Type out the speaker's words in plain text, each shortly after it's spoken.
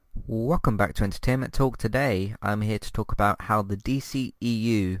Welcome back to Entertainment Talk. Today I'm here to talk about how the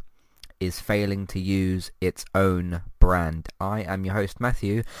DCEU is failing to use its own brand. I am your host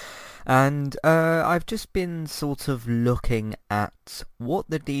Matthew, and I've just been sort of looking at what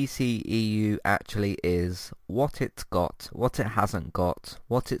the DCEU actually is, what it's got, what it hasn't got,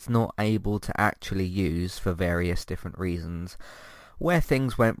 what it's not able to actually use for various different reasons, where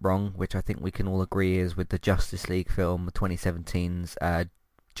things went wrong, which I think we can all agree is with the Justice League film, 2017's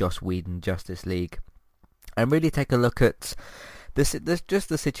Joss Whedon Justice League, and really take a look at this just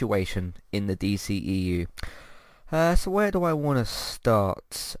the situation in the DCEU. So where do I want to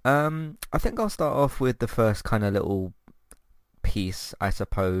start? I think I'll start off with the first kind of little piece, I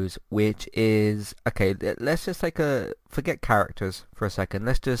suppose, which is, okay, let's just forget characters for a second.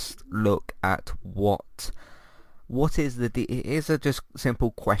 Let's just look at what is here's a just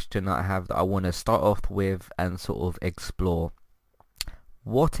simple question that I have that I want to start off with and sort of explore.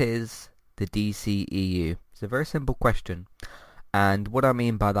 What is the DCEU? It's a very simple question. And what I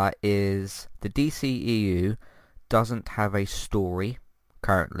mean by that is the DCEU doesn't have a story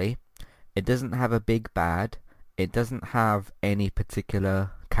currently. It doesn't have a big bad. It doesn't have any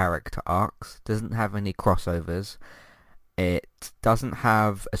particular character arcs. Doesn't have any crossovers. It doesn't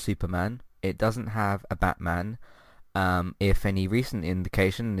have a Superman. It doesn't have a Batman. If any recent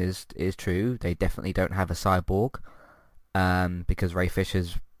indication is true, they definitely don't have a Cyborg. Because Ray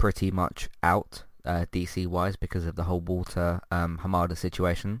Fisher's pretty much out DC-wise because of the whole Walter Hamada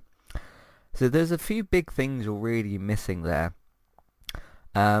situation. So there's a few big things you're really missing there.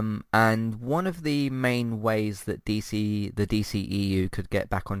 And one of the main ways that the DCEU could get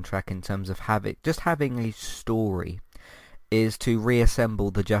back on track in terms of having a story is to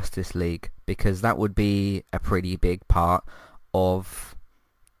reassemble the Justice League, because that would be a pretty big part of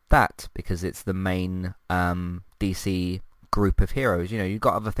that, because it's the main DC group of heroes. You know, you've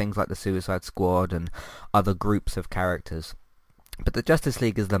got other things like the Suicide Squad and other groups of characters, but the Justice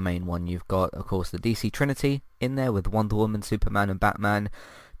League is the main one. You've got, of course, the DC Trinity in there with Wonder Woman, Superman and Batman,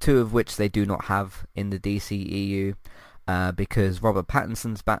 two of which they do not have in the DCEU because Robert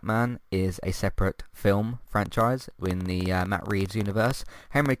Pattinson's Batman is a separate film franchise in the Matt Reeves universe.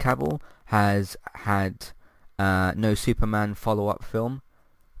 Henry Cavill has had no Superman follow-up film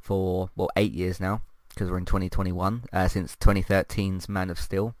for 8 years now, because we're in 2021, since 2013's Man of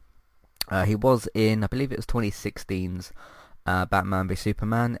Steel. He was in, I believe it was 2016's Batman v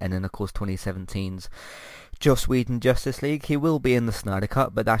Superman, and then of course 2017's Joss Whedon Justice League. He will be in the Snyder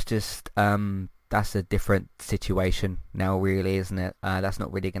Cut, but that's just that's a different situation now, really, isn't it? That's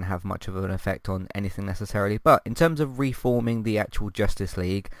not really going to have much of an effect on anything necessarily. But in terms of reforming the actual Justice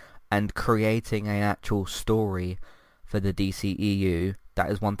League and creating an actual story for the DCEU, that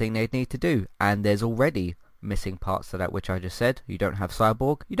is one thing they'd need to do, and there's already missing parts to that, which I just said. You don't have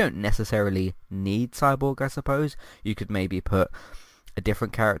Cyborg. You don't necessarily need Cyborg, I suppose. You could maybe put a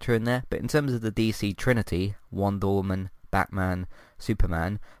different character in there, but in terms of the DC Trinity, Wonder Woman, Batman,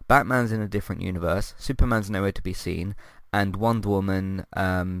 Superman, Batman's in a different universe, Superman's nowhere to be seen, and Wonder Woman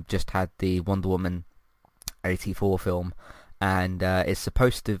just had the Wonder Woman 84 film, and is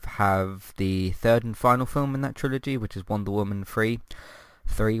supposed to have the third and final film in that trilogy, which is Wonder Woman 3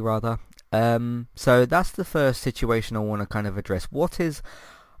 rather. So that's the first situation I want to kind of address. What does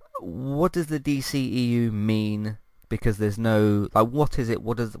the DCEU mean? Because there's no, like, what is it?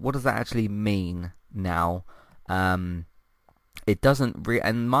 What does that actually mean now? It doesn't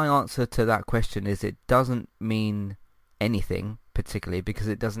and my answer to that question is it doesn't mean anything particularly, because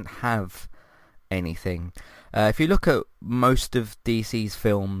it doesn't have anything. If you look at most of DC's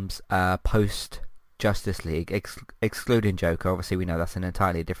films post Justice League, excluding Joker, obviously we know that's an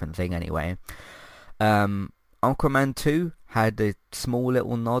entirely different thing anyway. Aquaman 2 had a small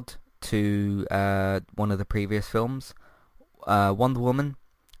little nod to one of the previous films. Wonder Woman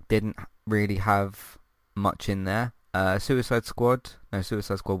didn't really have much in there. Suicide Squad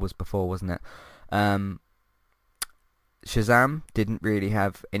was before, wasn't it? Shazam didn't really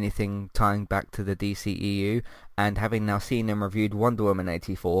have anything tying back to the DCEU, and having now seen and reviewed Wonder Woman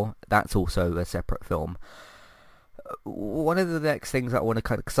 84, that's also a separate film. One of the next things I want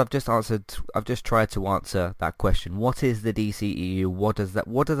to because I've just tried to answer that question. What is the DCEU? What does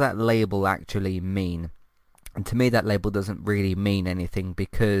that label actually mean? And to me, that label doesn't really mean anything,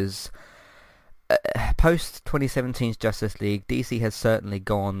 because post 2017's Justice League, DC has certainly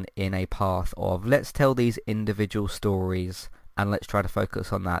gone in a path of, let's tell these individual stories and let's try to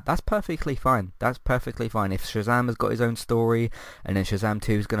focus on that. That's perfectly fine. If Shazam has got his own story, and then Shazam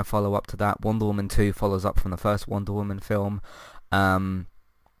 2 is going to follow up to that, Wonder Woman 2 follows up from the first Wonder Woman film,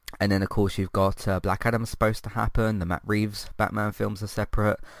 and then of course you've got Black Adam's supposed to happen, the Matt Reeves Batman films are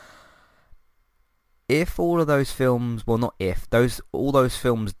separate. if all of those films, well, not if, all those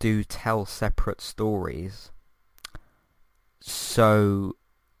films do tell separate stories, so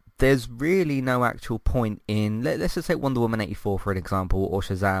there's really no actual point in, let's just take Wonder Woman 84 for an example, or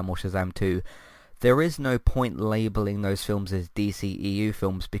Shazam 2. There is no point labeling those films as DCEU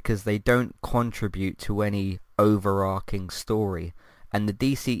films because they don't contribute to any overarching story. And the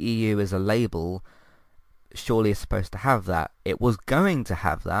DCEU as a label surely is supposed to have that. It was going to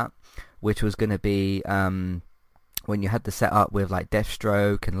have that, which was going to be when you had the setup with like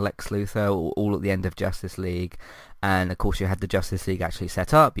Deathstroke and Lex Luthor all at the end of Justice League. And of course you had the Justice League actually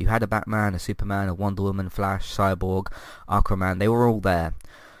set up. You had a Batman, a Superman, a Wonder Woman, Flash, Cyborg, Aquaman. They were all there.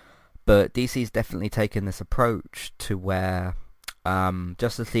 But DC's definitely taken this approach to where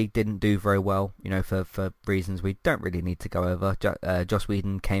Justice League didn't do very well, for reasons we don't really need to go over. Joss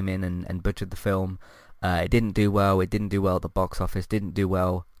Whedon came in and butchered the film. It didn't do well. It didn't do well at the box office. Didn't do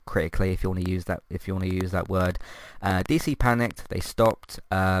well critically, if you want to use that word. DC panicked. They stopped.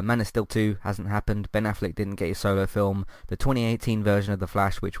 Man of Steel 2 hasn't happened. Ben Affleck didn't get his solo film. The 2018 version of The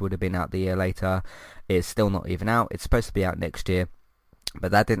Flash, which would have been out the year later, is still not even out. It's supposed to be out next year,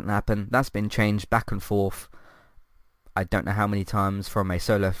 but that didn't happen. That's been changed back and forth. I don't know how many times, from a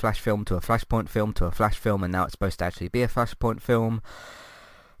solo Flash film to a Flashpoint film to a Flash film, and now it's supposed to actually be a Flashpoint film.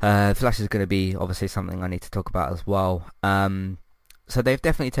 Flash is going to be obviously something I need to talk about as well. So they've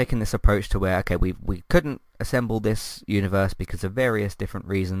definitely taken this approach to where, okay, we couldn't assemble this universe because of various different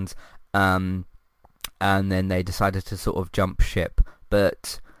reasons, and then they decided to sort of jump ship.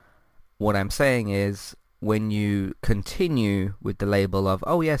 But what I'm saying is, when you continue with the label of,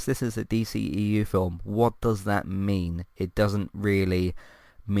 oh yes, this is a DCEU film, what does that mean? It doesn't really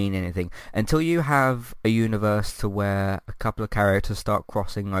mean anything until you have a universe to where a couple of characters start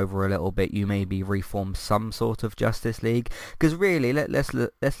crossing over a little bit. You maybe reform some sort of Justice League, because really, let's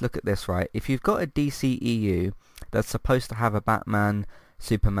look at this, right? If you've got a DCEU that's supposed to have a Batman,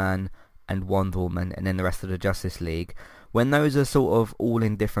 Superman and Wonder Woman, and then the rest of the Justice League, when those are sort of all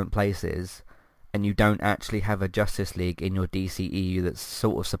in different places and you don't actually have a Justice League in your DCEU that's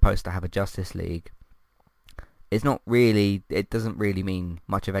sort of supposed to have a Justice League, it doesn't really mean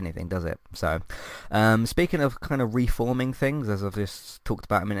much of anything, does it? So, speaking of kind of reforming things, as I've just talked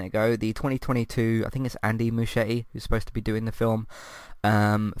about a minute ago, the 2022, I think it's Andy Muschietti who's supposed to be doing the film,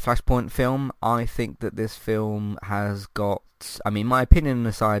 Flashpoint film. I think that this film has got, my opinion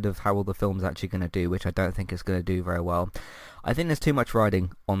aside of how all the film's actually going to do, which I don't think it's going to do very well, I think there's too much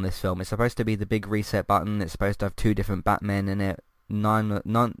riding on this film. It's supposed to be the big reset button. It's supposed to have two different Batmen in it.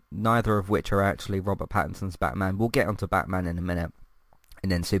 Neither of which are actually Robert Pattinson's Batman. We'll get onto Batman in a minute,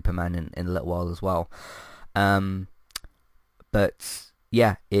 and then Superman in a little while as well. But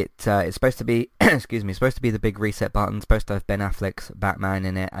yeah, it's supposed to be supposed to be the big reset button. Supposed to have Ben Affleck's Batman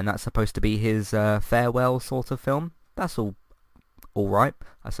in it, and that's supposed to be his farewell sort of film. That's all right,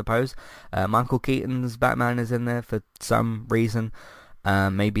 I suppose. Michael Keaton's Batman is in there for some reason.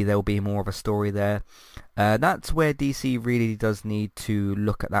 Maybe there'll be more of a story there. That's where DC really does need to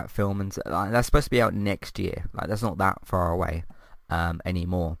look at that film, and that's supposed to be out next year. That's not that far away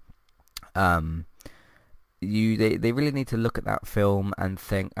anymore. They really need to look at that film and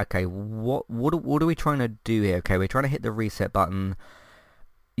think, okay, what are we trying to do here? Okay, we're trying to hit the reset button.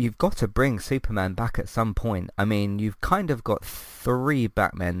 You've got to bring Superman back at some point. You've kind of got three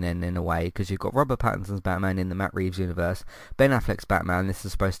Batmen then, in a way, because you've got Robert Pattinson's Batman in the Matt Reeves universe, Ben Affleck's Batman, this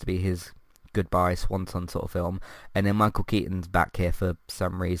is supposed to be his goodbye swan song sort of film, and then Michael Keaton's back here for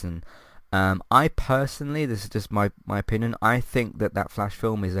some reason. I personally, this is just my opinion, I think that Flash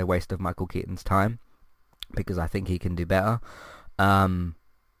film is a waste of Michael Keaton's time, because I think he can do better.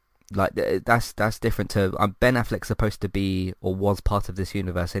 That's different to Ben Affleck's supposed to be, or was part of this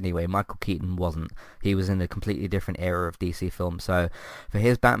universe anyway. Michael Keaton wasn't. He was in a completely different era of DC films. So for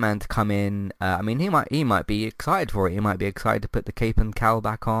his Batman to come in, he might be excited for it. He might be excited to put the cape and cowl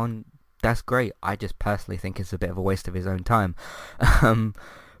back on. That's great. I just personally think it's a bit of a waste of his own time.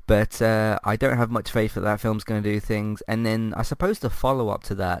 But I don't have much faith that film's going to do things. And then I suppose the follow-up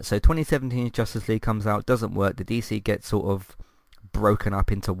to that, so 2017 Justice League comes out, doesn't work. The DC gets sort of broken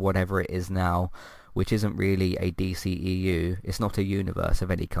up into whatever it is now, which isn't really a DCEU. It's not a universe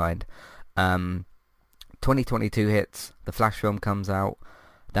of any kind. 2022 hits, the Flash film comes out,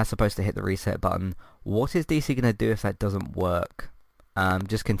 that's supposed to hit the reset button. What is DC going to do if that doesn't work?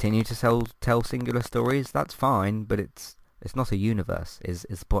 Just continue to tell singular stories? That's fine, but it's not a universe, is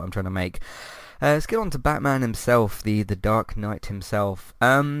the point I'm trying to make. Let's get on to Batman himself, the Dark Knight himself.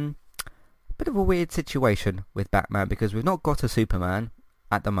 Bit of a weird situation with Batman, because we've not got a Superman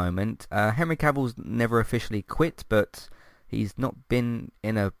at the moment. Henry Cavill's never officially quit, but he's not been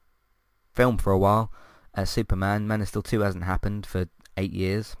in a film for a while. Superman, Man of Steel 2 hasn't happened for 8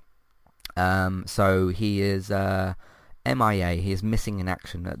 years. So he is MIA. He is missing in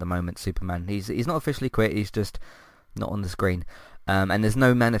action at the moment, Superman. He's not officially quit, he's just not on the screen. And there's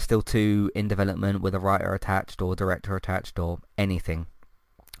no Man of Steel 2 in development with a writer attached or director attached or anything.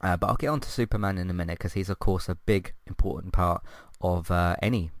 But I'll get on to Superman in a minute, because he's of course a big important part of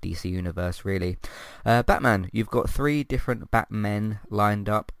any DC universe, really. Batman, you've got 3 different Batmen lined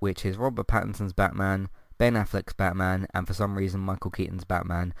up, which is Robert Pattinson's Batman, Ben Affleck's Batman, and for some reason Michael Keaton's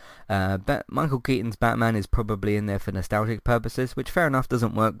Batman. Michael Keaton's Batman is probably in there for nostalgic purposes, which fair enough,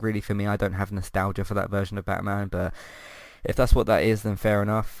 doesn't work really for me. I don't have nostalgia for that version of Batman, but if that's what that is, then fair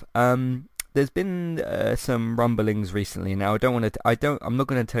enough. There's been some rumblings recently. Now, I'm not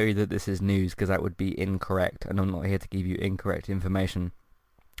going to tell you that this is news, because that would be incorrect, and I'm not here to give you incorrect information.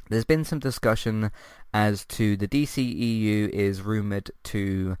 There's been some discussion as to the DCEU is rumoured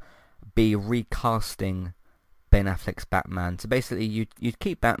to be recasting Ben Affleck's Batman. So basically, you'd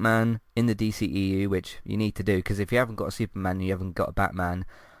keep Batman in the DCEU, which you need to do, because if you haven't got a Superman and you haven't got a Batman,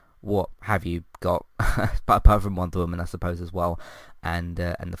 what have you got? Apart from Wonder Woman, I suppose, as well, and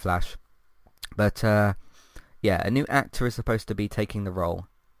the Flash. But yeah, a new actor is supposed to be taking the role,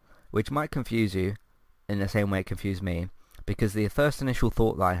 which might confuse you in the same way it confused me, because the first initial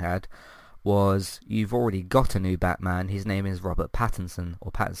thought that I had was, you've already got a new Batman. His name is Robert Pattinson,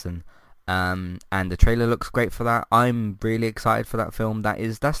 or Pattinson, and the trailer looks great for that. I'm really excited for that film.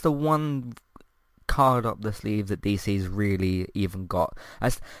 That's the one card up the sleeve that DC's really even got.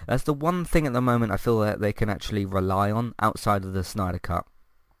 That's the one thing at the moment I feel that they can actually rely on outside of the Snyder Cut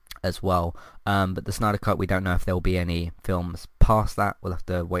as well. But the Snyder Cut, we don't know if there'll be any films past that. We'll have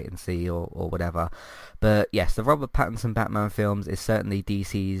to wait and see, or whatever. But yes, the Robert Pattinson Batman films is certainly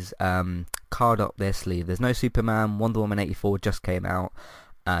DC's card up their sleeve. There's no Superman. Wonder Woman 84 just came out.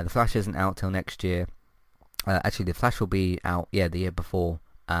 The Flash isn't out till next year. Actually, the Flash will be out, the year before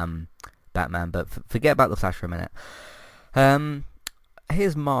Batman. But forget about the Flash for a minute.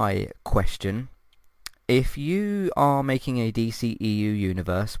 Here's my question. If you are making a DCEU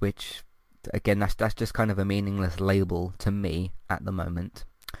universe, which, again, that's just kind of a meaningless label to me at the moment.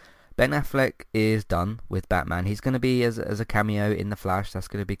 Ben Affleck is done with Batman. He's going to be as a cameo in The Flash. That's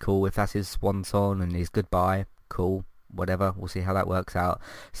going to be cool. If that's his swan song and his goodbye, cool. Whatever. We'll see how that works out.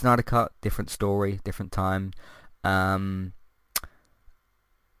 Snyder Cut, different story, different time.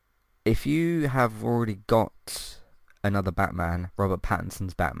 If you have already got another Batman, Robert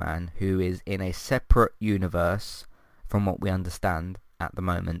Pattinson's Batman, who is in a separate universe from what we understand at the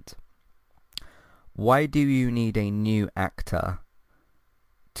moment, why do you need a new actor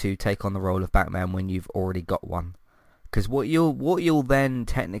to take on the role of Batman when you've already got one? Because what you'll then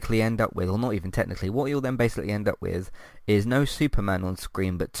technically end up with, or not even technically, what you'll then basically end up with is no Superman on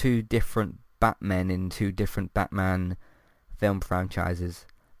screen, but 2 different Batmen in 2 different Batman film franchises.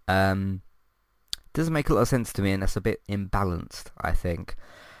 Doesn't make a lot of sense to me, and that's a bit imbalanced, I think.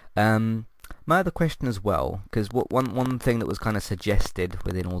 My other question as well, because one thing that was kind of suggested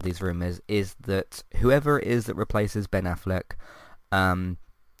within all these rumours is that whoever it is that replaces Ben Affleck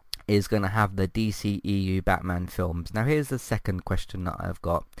is going to have the DCEU Batman films. Now here's the second question that I've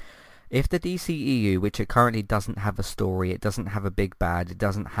got. If the DCEU, which it currently doesn't have a story, it doesn't have a big bad, it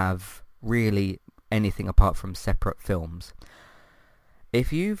doesn't have really anything apart from separate films,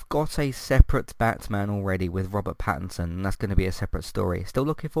 if you've got a separate Batman already with Robert Pattinson, and that's going to be a separate story, still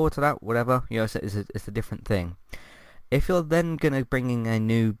looking forward to that, whatever, it's a different thing. If you're then going to bring in a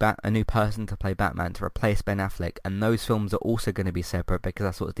new person to play Batman to replace Ben Affleck, and those films are also going to be separate because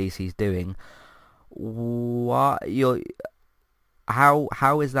that's what DC's doing,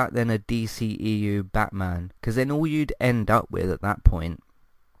 how is that then a DCEU Batman? Because then all you'd end up with at that point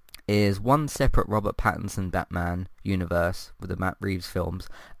is one separate Robert Pattinson Batman universe with the Matt Reeves films,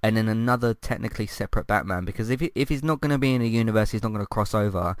 and then another technically separate Batman, because if he's not going to be in a universe, he's not going to cross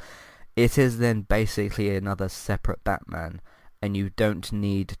over, it is then basically another separate Batman, and you don't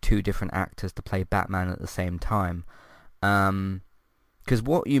need 2 different actors to play Batman at the same time. Because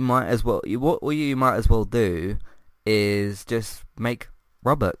what you might as well do is just make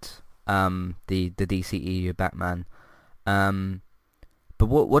Robert the DCEU Batman. But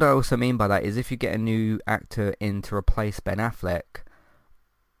what I also mean by that is, if you get a new actor in to replace Ben Affleck,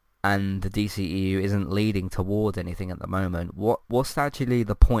 and the DCEU isn't leading towards anything at the moment, what's actually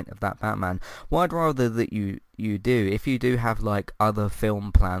the point of that Batman? What I'd rather that you do, if you do have like other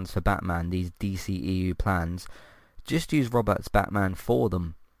film plans for Batman, these DCEU plans, just use Robert's Batman for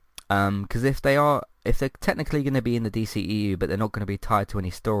them. Because if they're technically going to be in the DCEU, but they're not going to be tied to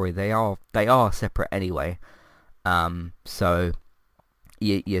any story, they are separate anyway. So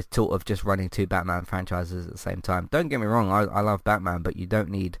you're sort of just running two Batman franchises at the same time. Don't get me wrong, I love Batman, but you don't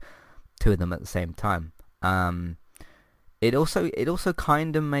need two of them at the same time. It also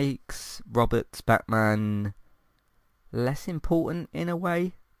kind of makes Robert's Batman less important in a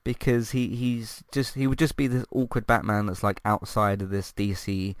way, because he would just be this awkward Batman that's like outside of this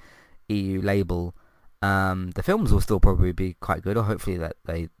DC EU label. The films will still probably be quite good, or hopefully that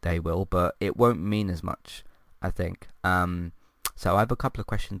they will, but it won't mean as much, I think. So I have a couple of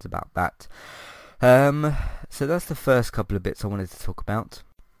questions about that. So that's the first couple of bits I wanted to talk about.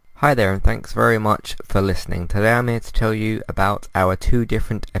 Hi there, and thanks very much for listening. Today I'm here to tell you about our two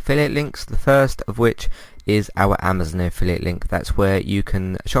different affiliate links. The first of which is our Amazon affiliate link. That's where you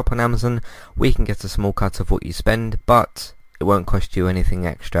can shop on Amazon. We can get a small cut of what you spend, but it won't cost you anything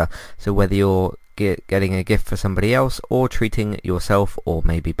extra. So whether you're getting a gift for somebody else or treating yourself, or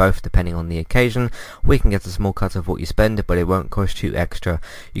maybe both depending on the occasion, we can get a small cut of what you spend, but it won't cost you extra.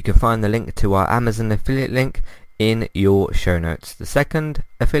 You can find the link to our Amazon affiliate link in your show notes. The second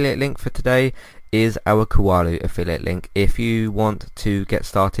affiliate link for today is our Kualu affiliate link. If you want to get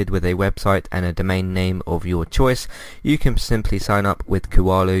started with a website and a domain name of your choice, you can simply sign up with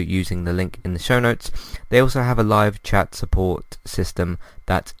Kualu using the link in the show notes. They also have a live chat support system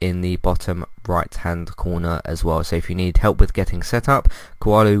that's in the bottom right hand corner as well. So if you need help with getting set up,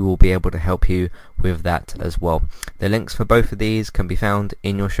 Kualu will be able to help you with that as well. The links for both of these can be found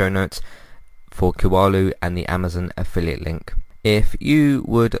in your show notes for Kualu and the Amazon affiliate link. If you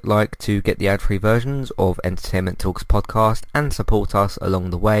would like to get the ad-free versions of Entertainment Talks podcast and support us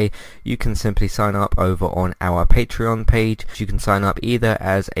along the way, you can simply sign up over on our Patreon page. You can sign up either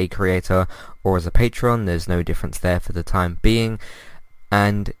as a creator or as a patron. There's no difference there for the time being,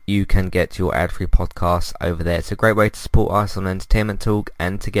 and you can get your ad-free podcasts over there. It's a great way to support us on Entertainment Talk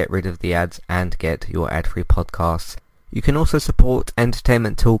and to get rid of the ads and get your ad-free podcasts. You can also support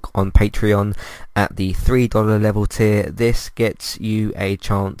Entertainment Talk on Patreon at the $3 level tier. This gets you a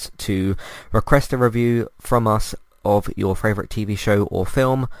chance to request a review from us of your favourite TV show or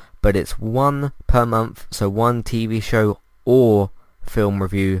film, but it's one per month, so one TV show or film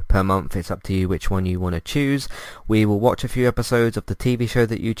review per month. It's up to you which one you want to choose. We will watch a few episodes of the TV show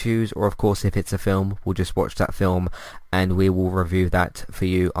that you choose, or of course if it's a film, we'll just watch that film and we will review that for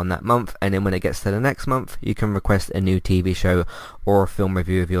you on that month. And then when it gets to the next month, you can request a new TV show or a film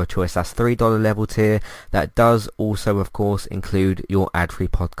review of your choice. That's $3 level tier. That does also of course include your ad-free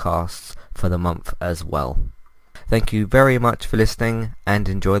podcasts for the month as well. Thank you very much for listening and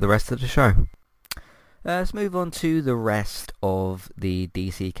enjoy the rest of the show. Let's move on to the rest of the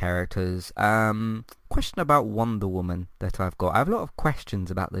DC characters. Question about Wonder Woman that I've got. I have a lot of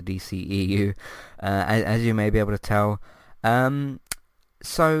questions about the DCEU, as you may be able to tell.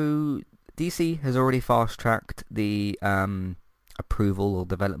 So DC has already fast-tracked the approval or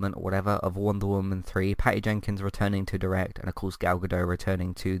development or whatever of Wonder Woman 3. Patty Jenkins returning to direct, and of course Gal Gadot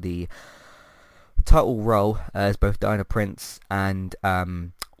returning to the title role as both Diana Prince and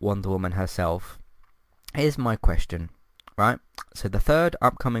Wonder Woman herself. Here's my question, right? So the third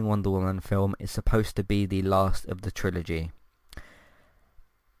upcoming Wonder Woman film is supposed to be the last of the trilogy.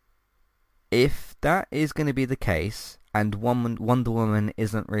 If that is going to be the case, and Wonder Woman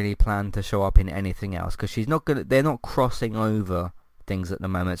isn't really planned to show up in anything else, because they're not crossing over things at the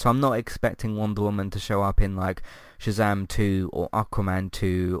moment, so I'm not expecting Wonder Woman to show up in like Shazam 2 or Aquaman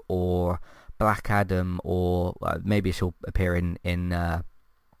 2 or Black Adam, or maybe she'll appear in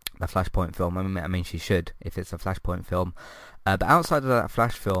the Flashpoint film. I mean she should if it's a Flashpoint film, but outside of that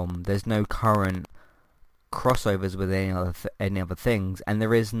Flash film there's no current crossovers with any other things, and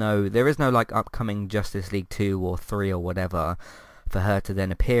there is no like upcoming Justice League 2 or 3 or whatever for her to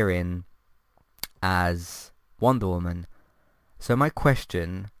then appear in as Wonder Woman. So my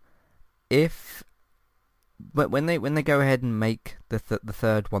question, when they go ahead and make the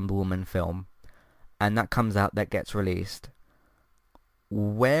third Wonder Woman film and that comes out, that gets released,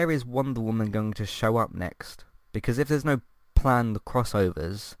 where is Wonder Woman going to show up next? Because if there's no planned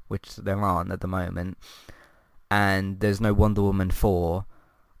crossovers, which there aren't at the moment, and there's no Wonder Woman 4,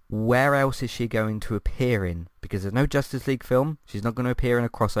 where else is she going to appear in? Because there's no Justice League film, she's not going to appear in a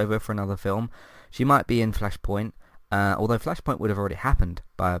crossover for another film. She might be in Flashpoint, although Flashpoint would have already happened,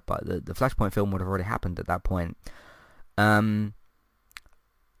 by the Flashpoint film would have already happened at that point.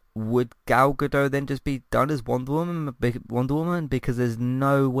 Would Gal Gadot then just be done as Wonder Woman because there's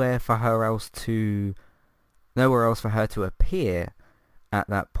nowhere for her to appear at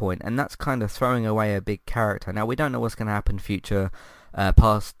that point, and that's kind of throwing away a big character. Now we don't know what's going to happen future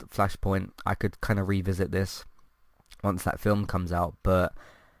past Flashpoint. I could kind of revisit this once that film comes out, but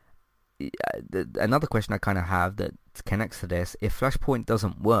another question I kind of have that connects to this: if Flashpoint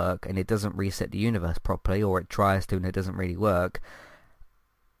doesn't work and it doesn't reset the universe properly, or it tries to and it doesn't really work,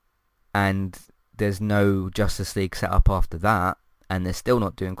 and there's no Justice League set up after that, and they're still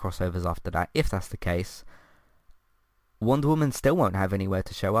not doing crossovers after that, if that's the case, Wonder Woman still won't have anywhere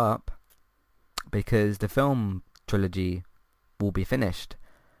to show up because the film trilogy will be finished.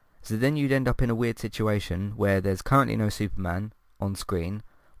 So then you'd end up in a weird situation where there's currently no Superman on screen.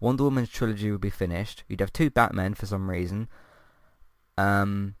 Wonder Woman's trilogy would be finished. You'd have 2 Batmen for some reason.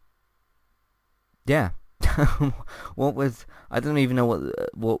 Yeah. I don't even know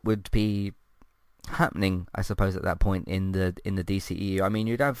what would be happening, I suppose, at that point in the DCEU. I mean,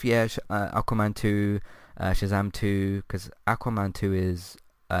 you'd have Aquaman 2, Shazam 2, because Aquaman 2 is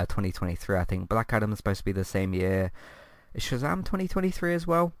 2023, I think. Black Adam is supposed to be the same year. Is Shazam 2023 as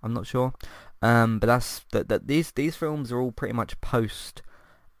well? I'm not sure. But that's these films are all pretty much post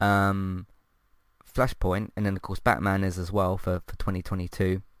Flashpoint, and then of course Batman is as well for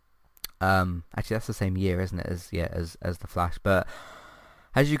 2022. Actually, that's the same year, isn't it? As the Flash. But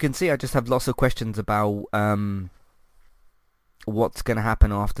as you can see, I just have lots of questions about what's going to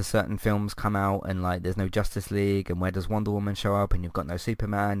happen after certain films come out, and like there's no Justice League, and where does Wonder Woman show up, and you've got no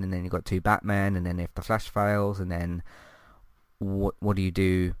Superman, and then you've got 2 Batmen, and then if the Flash fails, and then what do you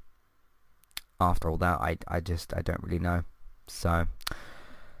do after all that? I don't really know. So,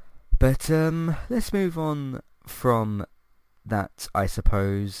 but let's move on from that, I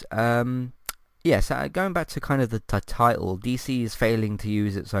suppose. Yes, going back to kind of the title, DC is failing to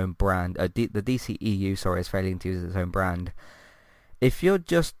use its own brand. The DCEU, sorry, is failing to use its own brand. If you're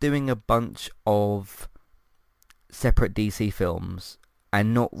just doing a bunch of separate DC films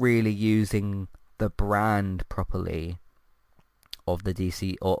and not really using the brand properly of the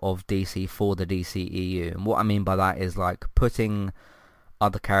DC or of DC for the DCEU, and what I mean by that is like putting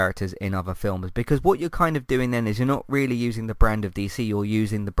other characters in other films, because what you're kind of doing then is you're not really using the brand of DC, you're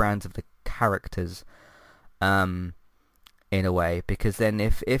using the brands of the characters, in a way, because then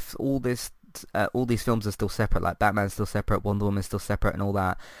if all these films are still separate, like Batman's still separate, Wonder Woman's still separate and all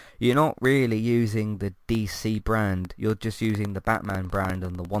that, you're not really using the DC brand, you're just using the Batman brand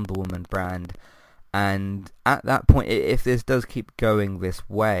and the Wonder Woman brand. And at that point, if this does keep going this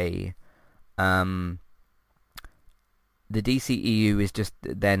way, the DCEU is just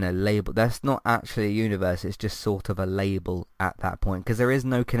then a label. That's not actually a universe, it's just sort of a label at that point, because there is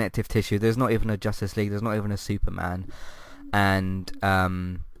no connective tissue. There's not even a Justice League, there's not even a Superman. And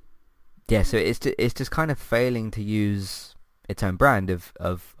yeah, so it's just kind of failing to use its own brand of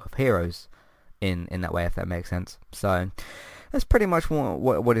heroes in that way, if that makes sense. So that's pretty much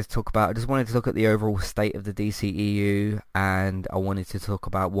what it's talk about. I just wanted to look at the overall state of the DCEU, and I wanted to talk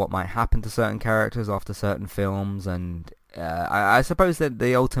about what might happen to certain characters after certain films. And I suppose that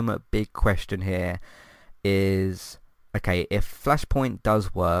the ultimate big question here is, okay, if Flashpoint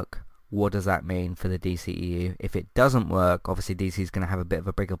does work, what does that mean for the DCEU? If it doesn't work, obviously DC is going to have a bit of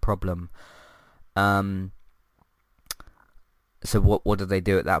a bigger problem. So what do they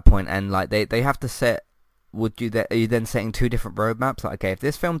do at that point? And like they have to set. Are you then setting 2 different roadmaps? Like, okay, if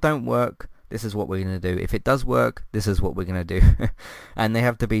this film don't work, this is what we're going to do. If it does work, this is what we're going to do. And they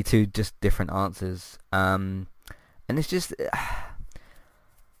have to be 2 just different answers. And it's just,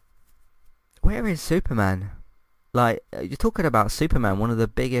 where is Superman? Like, you're talking about Superman, one of the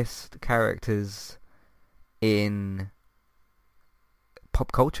biggest characters in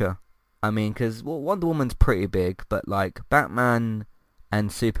pop culture. I mean, because Wonder Woman's pretty big, but like Batman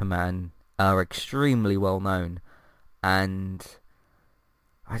and Superman are extremely well known, and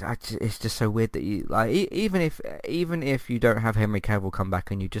it's just so weird that you like even if you don't have Henry Cavill come back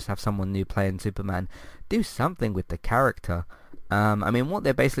and you just have someone new playing Superman, do something with the character. I mean, what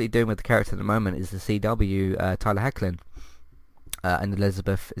they're basically doing with the character at the moment is the CW Tyler Hoechlin and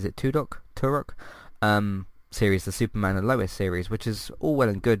Elizabeth, is it Turok series, the Superman and Lois series, which is all well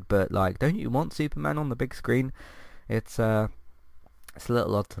and good, but like, don't you want Superman on the big screen? It's a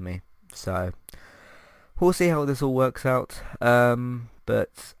little odd to me. So we'll see how this all works out.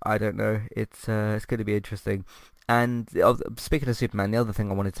 But I don't know. It's going to be interesting. And speaking of Superman, the other thing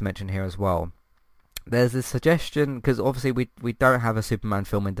I wanted to mention here as well, there's this suggestion, because obviously we don't have a Superman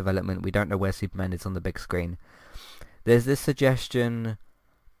film in development. We don't know where Superman is on the big screen. There's this suggestion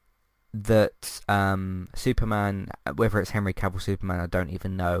that Superman, whether it's Henry Cavill Superman, I don't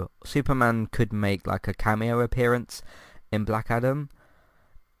even know, Superman could make like a cameo appearance in Black Adam.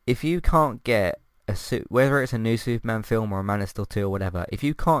 If you can't get whether it's a new Superman film or a Man of Steel 2 or whatever, if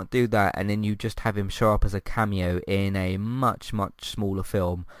you can't do that and then you just have him show up as a cameo in a much, much smaller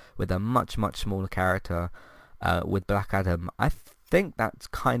film with a much, much smaller character with Black Adam, I think that's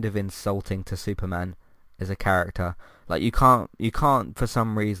kind of insulting to Superman as a character. Like, you can't for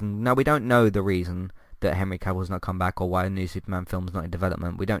some reason. Now, we don't know the reason that Henry Cavill's not come back, or why a new Superman film's not in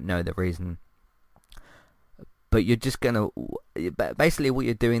development. We don't know the reason. But you're just gonna, basically what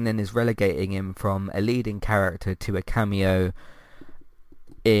you're doing then is relegating him from a leading character to a cameo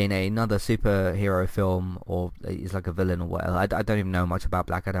in another superhero film, or he's like a villain or whatever. I don't even know much about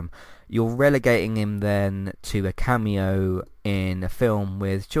Black Adam. You're relegating him then to a cameo in a film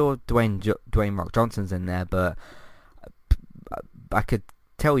with, sure, Dwayne Rock Johnson's in there, but I could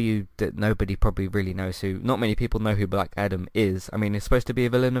tell you that nobody probably really knows not many people know who Black Adam is. I mean, he's supposed to be a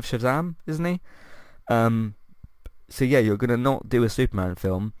villain of Shazam, isn't he? So yeah, you're gonna not do a Superman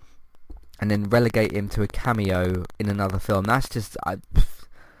film and then relegate him to a cameo in another film. That's just,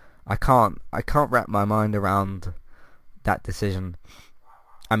 I can't wrap my mind around that decision.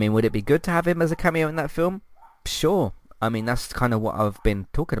 I mean, would it be good to have him as a cameo in that film? Sure. I mean, that's kind of what I've been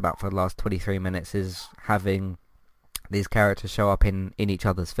talking about for the last 23 minutes, is having these characters show up in each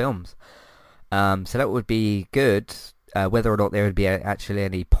other's films. So that would be good. Whether or not there would be actually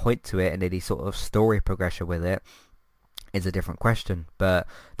any point to it and any sort of story progression with it is a different question. But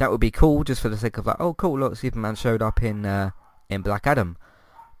that would be cool, just for the sake of like, oh cool, look, Superman showed up in Black Adam.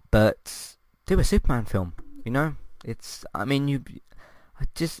 But do a Superman film, you know? It's so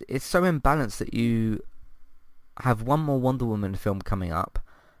imbalanced that you have one more Wonder Woman film coming up.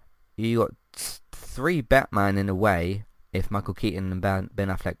 You got 3 Batman in a way, if Michael Keaton and Ben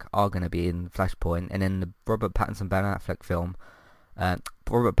Affleck are going to be in Flashpoint, and then the Robert Pattinson Batman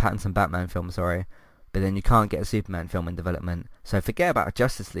film, sorry. But then you can't get a Superman film in development. So forget about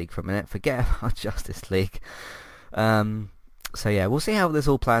Justice League for a minute. Forget about Justice League. So yeah, we'll see how this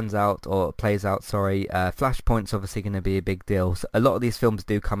all plays out. Flashpoint's obviously going to be a big deal. So a lot of these films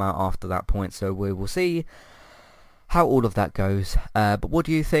do come out after that point, so we will see how all of that goes. But what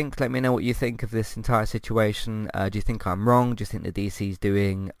do you think? Let me know what you think of this entire situation. Do you think I'm wrong? Do you think the DC's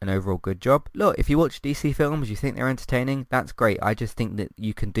doing an overall good job? Look, if you watch DC films, you think they're entertaining, that's great. I just think that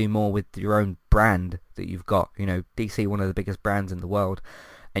you can do more with your own brand that you've got. You know, DC, one of the biggest brands in the world,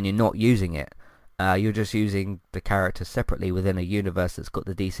 and you're not using it. You're just using the characters separately within a universe that's got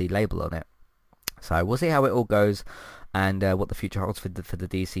the DC label on it. So we'll see how it all goes, and what the future holds for the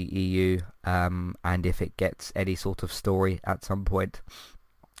DCEU, and if it gets any sort of story at some point,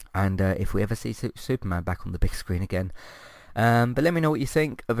 and if we ever see Superman back on the big screen again. But let me know what you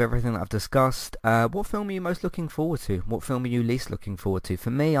think of everything that I've discussed. What film are you most looking forward to? What film are you least looking forward to? For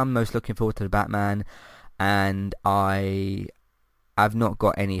me, I'm most looking forward to the Batman, and I've not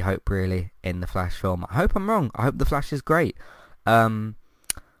got any hope really in the Flash film. I hope I'm wrong. I hope the Flash is great.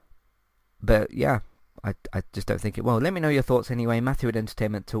 But yeah, I just don't think it will. Let me know your thoughts anyway.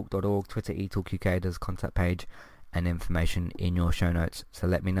 Matthew@entertainmenttalk.org, Twitter eTalkUK, there's a contact page and information in your show notes. So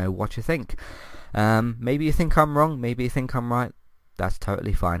let me know what you think. Maybe you think I'm wrong, maybe you think I'm right. That's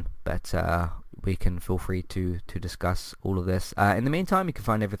totally fine. But we can feel free to discuss all of this. In the meantime, you can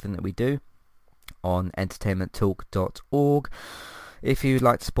find everything that we do on entertainmenttalk.org. If you'd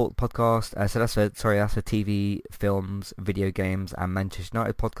like to support the podcast, so that's for TV, films, video games, and Manchester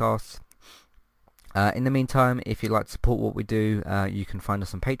United podcasts. In the meantime, if you'd like to support what we do, you can find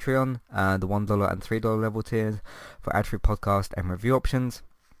us on Patreon, the $1 and $3 level tiers for ad-free podcast and review options.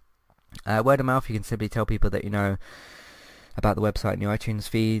 Word of mouth, you can simply tell people that you know about the website and your iTunes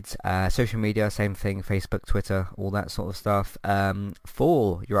feeds. Social media, same thing, Facebook, Twitter, all that sort of stuff.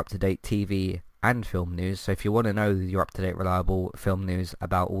 For your up-to-date TV and film news, so if you want to know your up-to-date reliable film news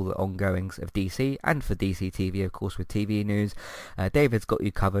about all the ongoings of DC, and for DC TV, of course, with TV news, David's got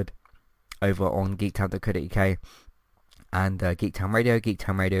you covered over on geektown.co.uk and Geektown Radio.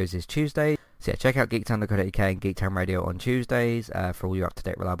 Geektown Radios is Tuesday, so yeah, check out geektown.co.uk and Geektown Radio on Tuesdays for all your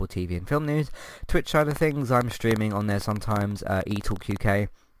up-to-date reliable TV and film news. Twitch side of things, I'm streaming on there sometimes, eTalkUK,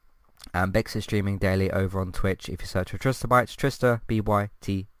 and Bex is streaming daily over on Twitch. If you search for Trista Bytes, Trista,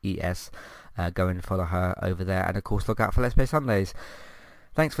 BYTES, go and follow her over there, and of course look out for Let's Play Sundays.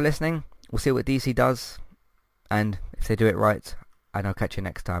 Thanks for listening. We'll see what DC does, and if they do it right, and I'll catch you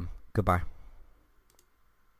next time. Goodbye.